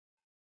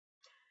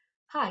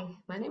Hi,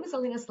 my name is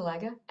Alina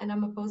Selega, and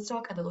I'm a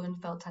postdoc at the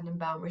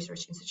Lowenfeld-Tannenbaum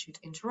Research Institute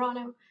in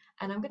Toronto,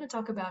 and I'm going to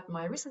talk about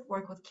my recent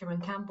work with Kieran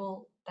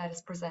Campbell that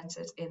is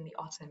presented in the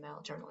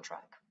AUTOML journal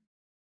track.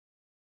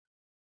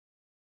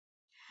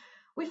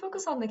 We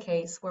focus on the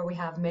case where we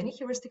have many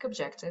heuristic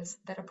objectives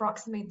that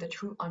approximate the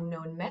true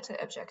unknown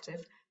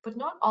meta-objective, but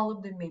not all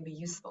of them may be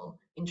useful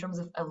in terms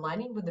of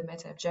aligning with the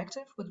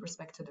meta-objective with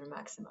respect to their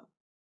maximum.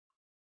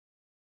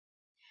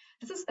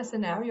 This is a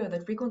scenario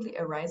that frequently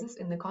arises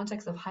in the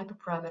context of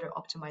hyperparameter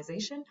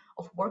optimization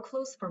of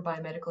workflows for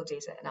biomedical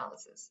data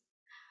analysis.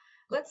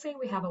 Let's say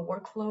we have a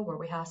workflow where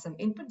we have some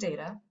input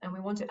data and we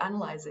want to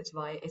analyze it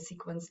via a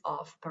sequence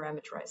of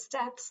parameterized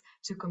steps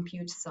to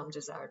compute some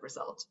desired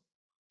result.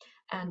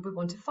 And we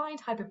want to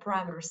find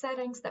hyperparameter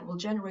settings that will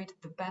generate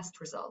the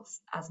best results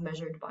as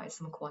measured by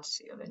some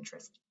quantity of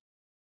interest.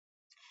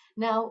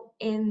 Now,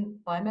 in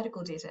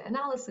biomedical data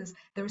analysis,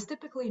 there is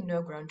typically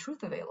no ground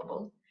truth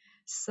available.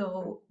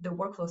 So the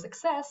workflow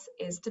success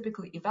is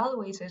typically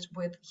evaluated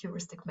with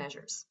heuristic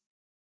measures.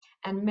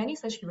 And many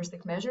such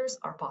heuristic measures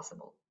are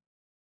possible.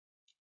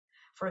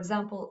 For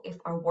example, if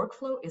our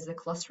workflow is a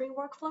clustering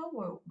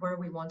workflow where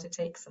we want to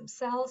take some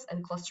cells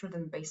and cluster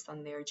them based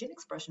on their gene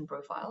expression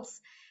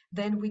profiles,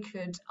 then we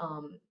could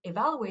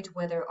evaluate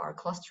whether our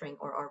clustering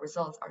or our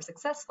results are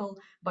successful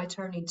by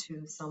turning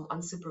to some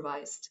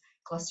unsupervised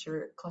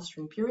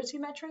clustering purity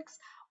metrics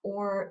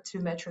or to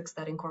metrics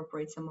that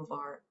incorporate some of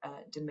our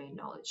domain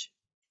knowledge.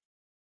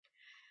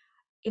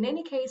 In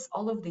any case,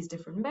 all of these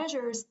different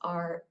measures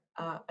are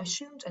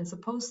assumed and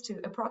supposed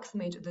to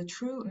approximate the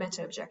true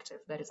meta-objective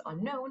that is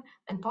unknown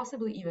and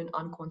possibly even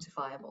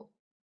unquantifiable.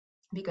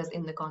 Because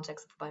in the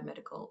context of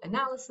biomedical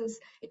analysis,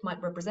 it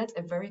might represent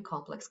a very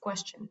complex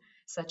question,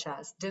 such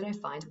as, did I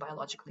find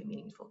biologically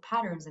meaningful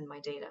patterns in my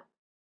data?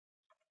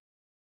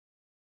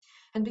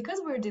 And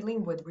because we're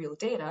dealing with real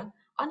data,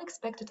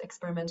 unexpected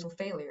experimental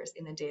failures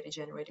in the data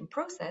generating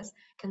process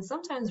can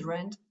sometimes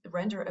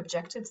render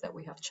objectives that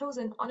we have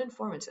chosen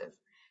uninformative.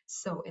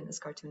 So in this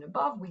cartoon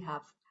above, we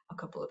have a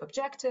couple of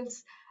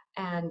objectives,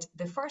 and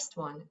the first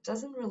one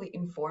doesn't really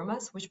inform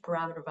us which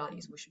parameter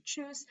values we should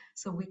choose,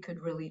 so we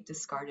could really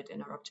discard it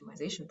in our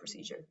optimization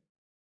procedure.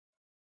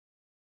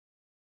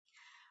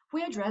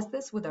 We address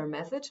this with our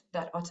method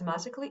that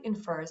automatically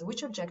infers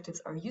which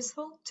objectives are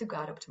useful to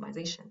guide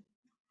optimization.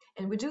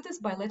 And we do this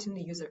by letting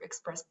the user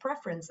express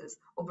preferences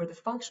over the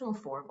functional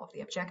form of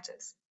the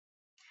objectives.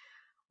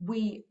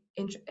 We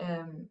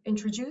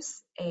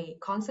introduce a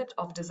concept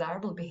of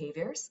desirable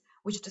behaviors,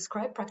 which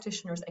describe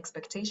practitioners'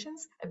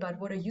 expectations about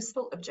what a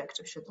useful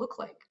objective should look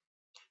like.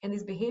 And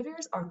these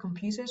behaviors are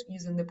computed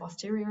using the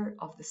posterior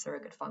of the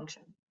surrogate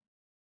function.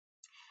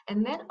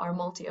 And then our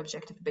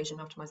multi-objective Bayesian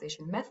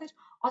optimization method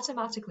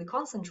automatically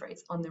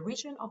concentrates on the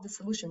region of the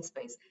solution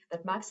space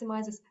that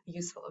maximizes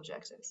useful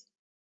objectives.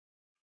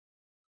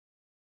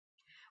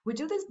 We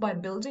do this by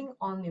building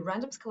on the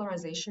random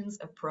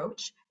scalarizations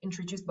approach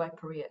introduced by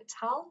Perea et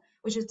al.,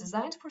 which is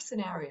designed for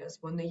scenarios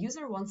when the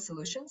user wants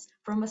solutions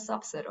from a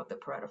subset of the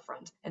Pareto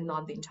front and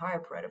not the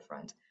entire Pareto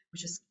front,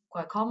 which is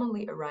quite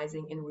commonly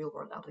arising in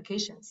real-world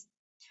applications.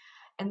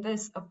 And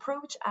this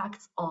approach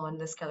acts on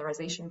the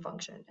scalarization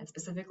function, and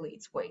specifically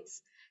its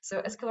weights. So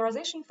a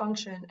scalarization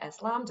function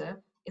S lambda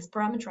is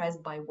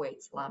parameterized by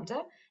weights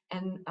lambda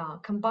and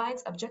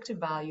combines objective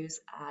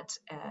values at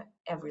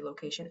every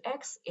location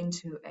x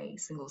into a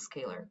single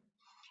scalar.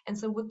 And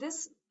so what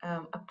this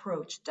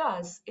approach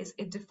does is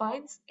it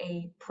defines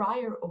a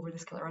prior over the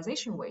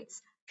scalarization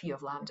weights, P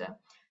of lambda,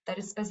 that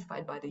is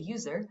specified by the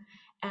user,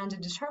 and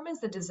it determines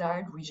the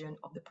desired region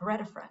of the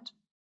Pareto front.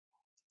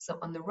 So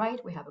on the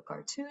right, we have a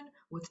cartoon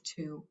with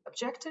two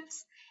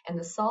objectives, and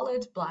the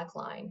solid black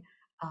line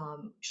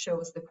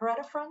shows the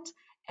Pareto front,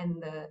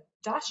 and the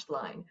dashed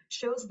line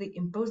shows the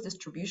imposed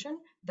distribution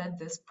that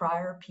this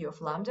prior P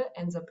of lambda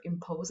ends up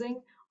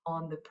imposing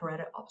on the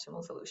Pareto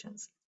optimal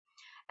solutions.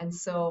 And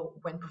so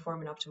when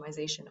performing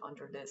optimization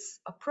under this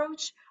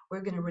approach,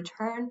 we're going to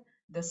return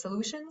the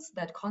solutions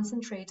that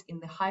concentrate in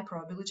the high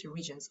probability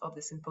regions of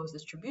this imposed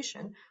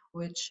distribution,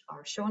 which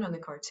are shown on the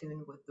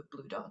cartoon with the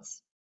blue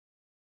dots.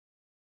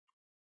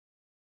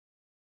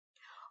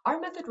 Our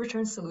method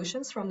returns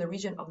solutions from the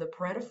region of the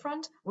Pareto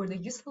front where the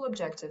useful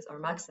objectives are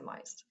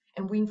maximized,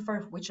 and we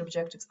infer which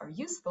objectives are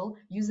useful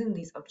using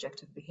these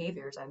objective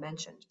behaviors I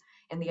mentioned.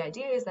 And the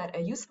idea is that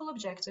a useful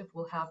objective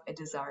will have a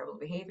desirable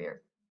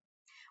behavior.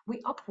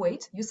 We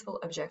upweight useful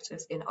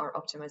objectives in our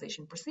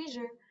optimization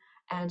procedure,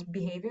 and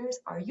behaviors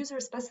are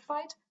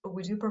user-specified, but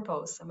we do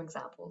propose some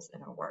examples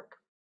in our work.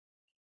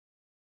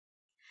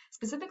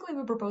 Specifically,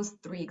 we propose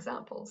 3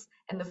 examples,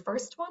 and the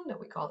first one that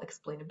we call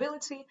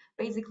explainability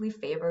basically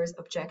favors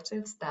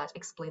objectives that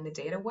explain the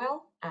data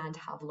well and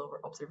have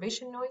lower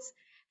observation noise.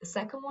 The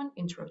second one,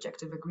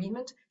 interobjective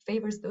agreement,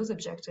 favors those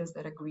objectives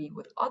that agree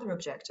with other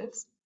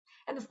objectives.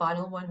 And the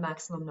final one,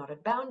 maximum not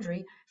at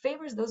boundary,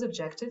 favors those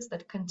objectives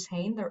that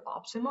contain their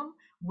optimum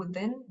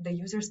within the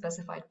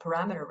user-specified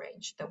parameter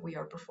range that we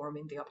are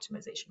performing the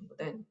optimization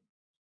within.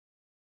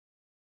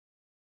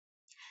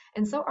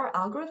 And so our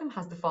algorithm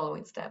has the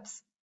following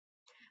steps.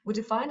 We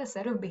define a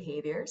set of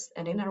behaviors,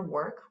 and in our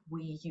work,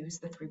 we use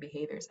the 3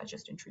 behaviors I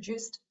just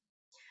introduced.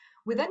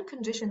 We then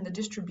condition the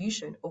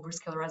distribution over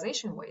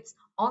scalarization weights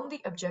on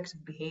the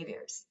objective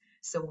behaviors.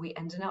 So we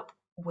ended up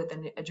with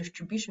a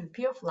distribution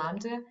P of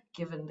lambda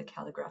given the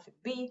calligraphic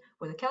B,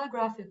 where the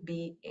calligraphic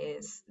B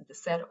is the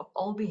set of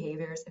all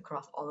behaviors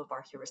across all of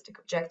our heuristic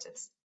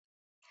objectives.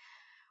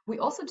 We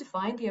also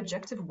define the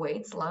objective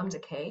weights lambda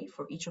k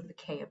for each of the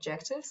k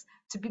objectives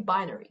to be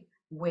binary,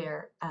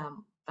 where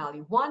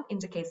value 1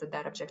 indicates that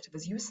that objective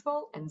is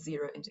useful and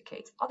 0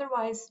 indicates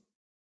otherwise.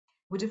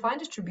 We define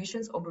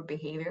distributions over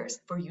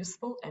behaviors for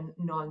useful and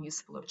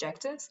non-useful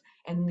objectives,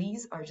 and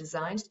these are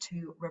designed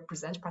to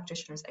represent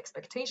practitioners'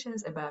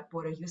 expectations about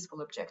what a useful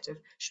objective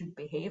should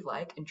behave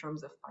like in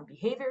terms of our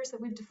behaviors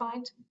that we've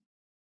defined.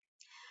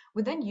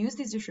 We then use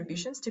these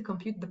distributions to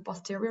compute the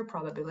posterior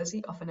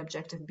probability of an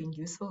objective being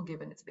useful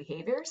given its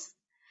behaviors.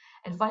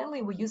 And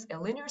finally, we use a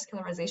linear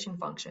scalarization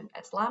function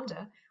at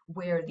lambda,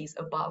 where these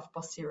above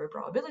posterior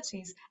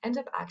probabilities end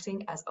up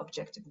acting as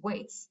objective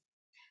weights.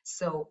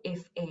 So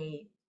if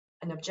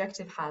an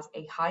objective has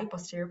a high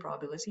posterior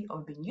probability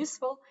of being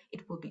useful,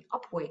 it will be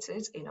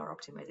upweighted in our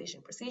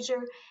optimization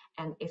procedure.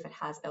 And if it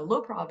has a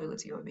low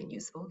probability of being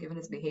useful, given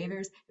its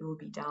behaviors, it will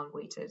be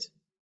downweighted.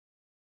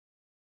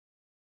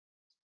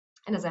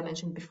 And as I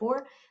mentioned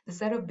before, the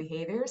set of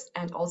behaviors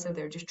and also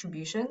their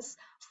distributions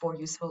for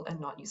useful and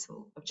not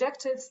useful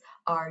objectives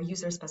are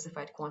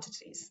user-specified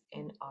quantities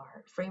in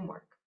our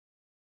framework.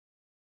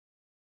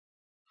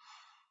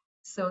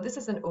 So this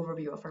is an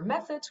overview of our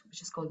method,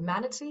 which is called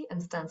MANATEE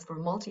and stands for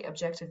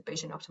Multi-Objective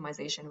Bayesian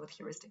Optimization with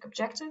Heuristic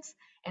Objectives.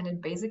 And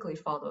it basically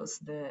follows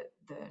the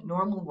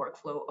normal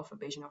workflow of a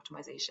Bayesian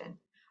optimization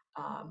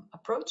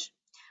approach.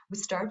 We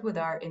start with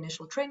our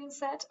initial training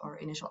set or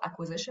initial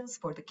acquisitions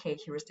for the K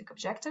heuristic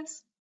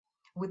objectives.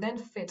 We then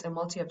fit a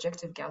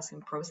multi-objective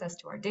Gaussian process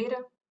to our data.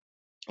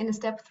 And in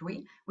step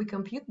 3, we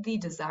compute the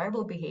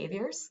desirable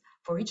behaviors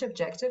for each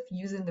objective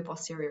using the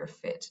posterior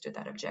fit to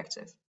that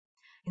objective.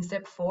 In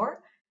step 4,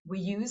 we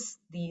use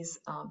these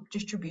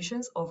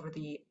distributions over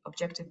the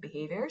objective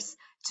behaviors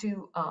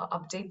to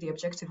update the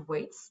objective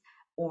weights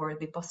or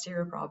the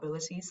posterior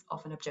probabilities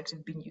of an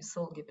objective being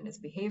useful given its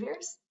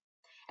behaviors.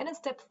 And in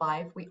step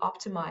 5, we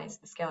optimize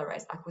the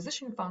scalarized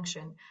acquisition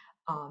function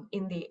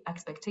in the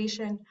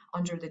expectation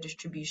under the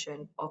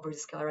distribution over the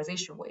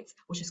scalarization weights,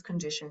 which is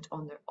conditioned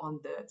on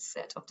the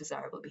set of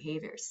desirable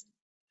behaviors.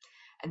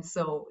 And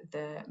so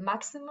the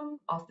maximum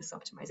of this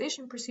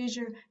optimization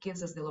procedure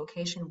gives us the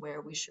location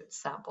where we should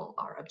sample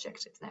our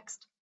objectives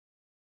next.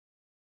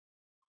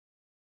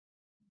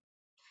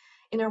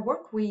 In our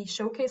work, we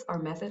showcase our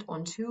method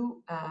on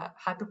 2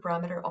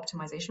 hyperparameter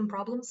optimization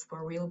problems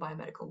for real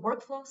biomedical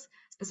workflows.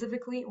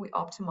 Specifically, we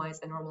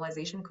optimize a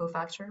normalization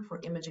cofactor for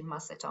imaging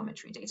mass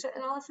cytometry data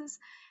analysis,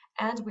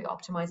 and we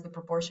optimize the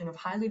proportion of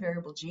highly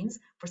variable genes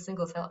for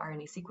single-cell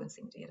RNA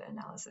sequencing data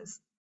analysis.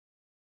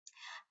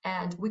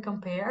 And we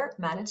compare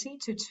MANATEE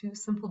to 2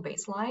 simple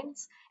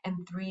baselines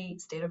and 3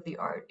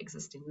 state-of-the-art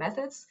existing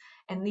methods.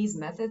 And these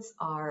methods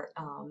are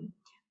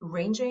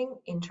ranging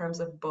in terms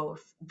of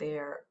both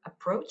their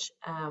approach,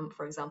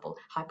 for example,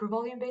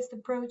 hypervolume-based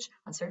approach,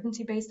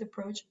 uncertainty-based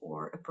approach,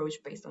 or approach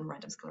based on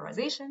random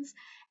scalarizations,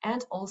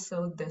 and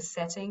also the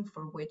setting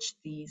for which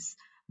these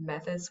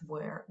methods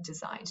were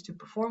designed to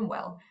perform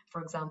well.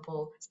 For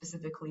example,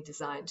 specifically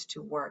designed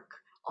to work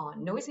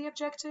on noisy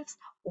objectives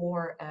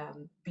or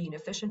being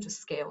efficient to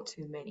scale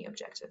to many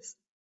objectives.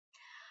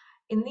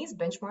 In these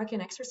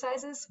benchmarking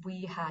exercises,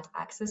 we had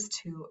access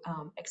to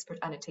expert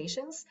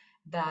annotations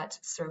that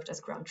served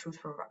as ground truth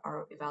for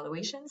our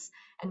evaluations,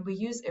 and we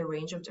used a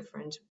range of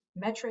different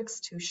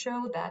metrics to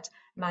show that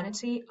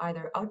MANATEE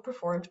either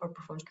outperformed or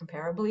performed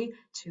comparably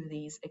to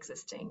these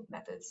existing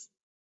methods.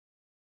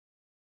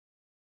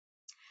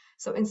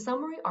 So in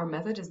summary, our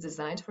method is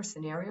designed for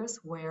scenarios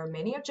where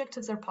many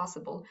objectives are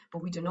possible,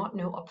 but we do not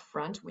know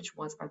upfront which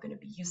ones are going to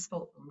be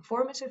useful or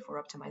informative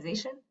for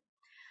optimization.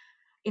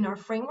 In our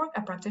framework,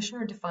 a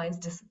practitioner defines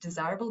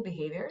desirable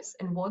behaviors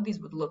and what these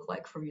would look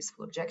like for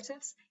useful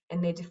objectives,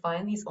 and they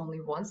define these only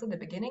once at the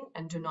beginning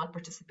and do not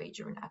participate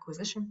during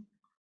acquisition.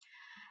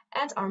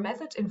 And our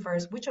method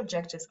infers which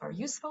objectives are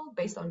useful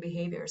based on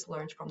behaviors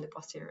learned from the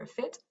posterior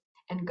fit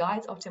and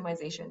guides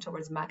optimization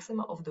towards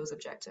maxima of those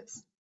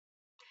objectives.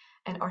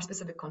 And our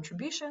specific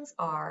contributions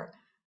are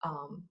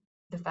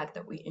the fact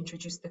that we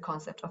introduced the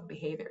concept of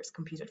behaviors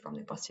computed from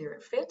the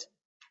posterior fit,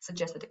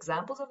 suggested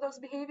examples of those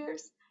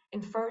behaviors,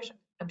 inferred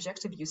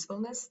objective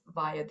usefulness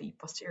via the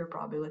posterior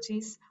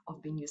probabilities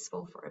of being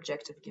useful for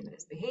objective given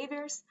its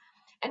behaviors,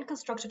 and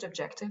constructed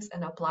objectives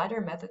and applied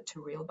our method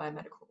to real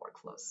biomedical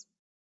workflows.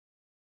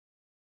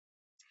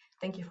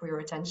 Thank you for your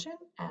attention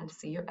and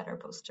see you at our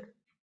poster.